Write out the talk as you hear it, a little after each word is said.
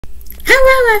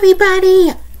Hello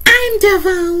everybody, I'm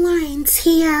Devon Lawrence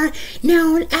here,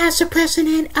 known as the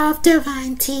president of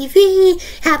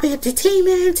DEVONTV, Happy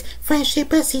Entertainment, Friendship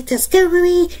Bestie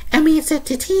Discovery, Amazing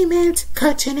Entertainment,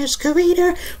 cartoonist,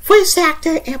 creator, voice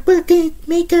actor, and birthday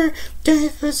maker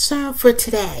during the song for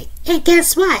today. And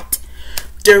guess what?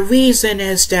 The reason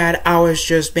is that I was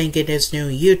just making this new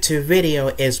YouTube video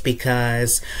is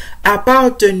because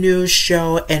about the new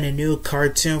show and a new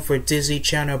cartoon for Disney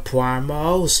Channel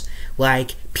Primos,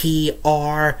 like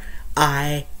Primos,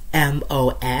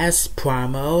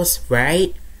 Primos,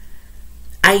 right?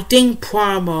 I think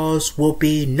Primos will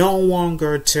be no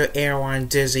longer to air on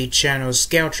Disney Channel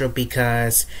schedule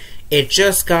because it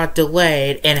just got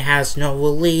delayed and has no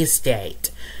release date.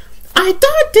 I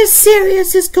thought this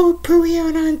series is going to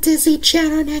premiere on Disney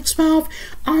Channel next month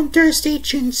on Thursday,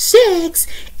 June 6th,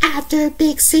 after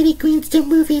Big City Queens the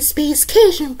movie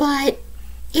SPACECATION, but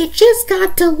it just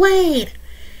got delayed,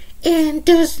 and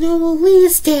there's no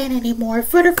release date anymore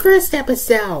for the first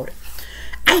episode.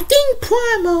 I think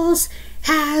Primos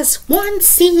has 1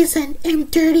 season and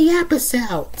 30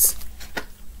 episodes.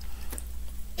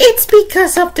 It's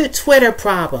because of the Twitter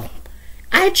problem.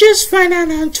 I just found out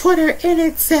on Twitter and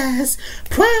it says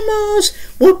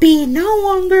Primos will be no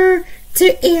longer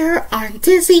to air on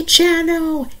Disney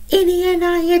Channel in the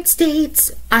United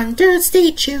States on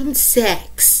Thursday, June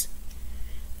 6th.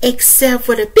 Except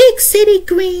for the Big City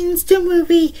Queens, the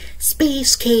movie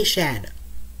SPACECATION.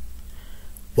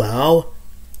 Well,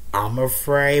 I'm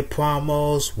afraid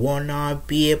Primos will not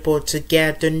be able to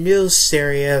get the new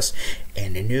series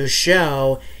and the new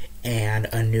show and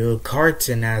a new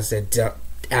cartoon as a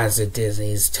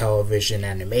Disney's television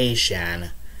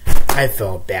animation. I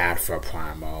felt bad for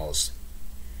Primos.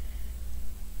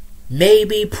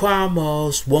 Maybe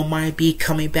Primos might be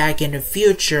coming back in the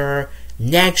future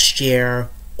next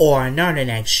year or another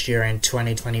next year in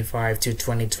 2025 to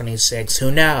 2026.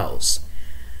 Who knows?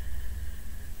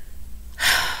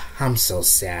 I'm so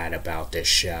sad about this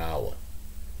show.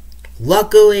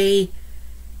 Luckily,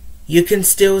 you can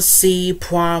still see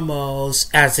Primos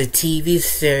as a TV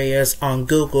series on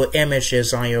Google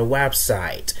Images on your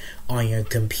website, on your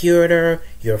computer,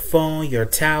 your phone, your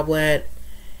tablet,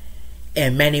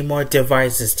 and many more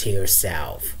devices to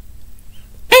yourself.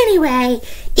 Anyway,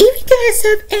 if you guys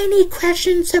have any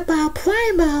questions about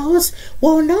Primos,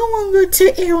 will no longer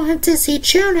to air on Disney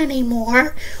Channel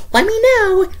anymore, let me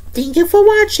know. Thank you for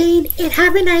watching and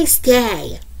have a nice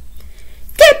day.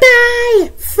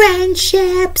 Goodbye,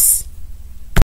 friendships!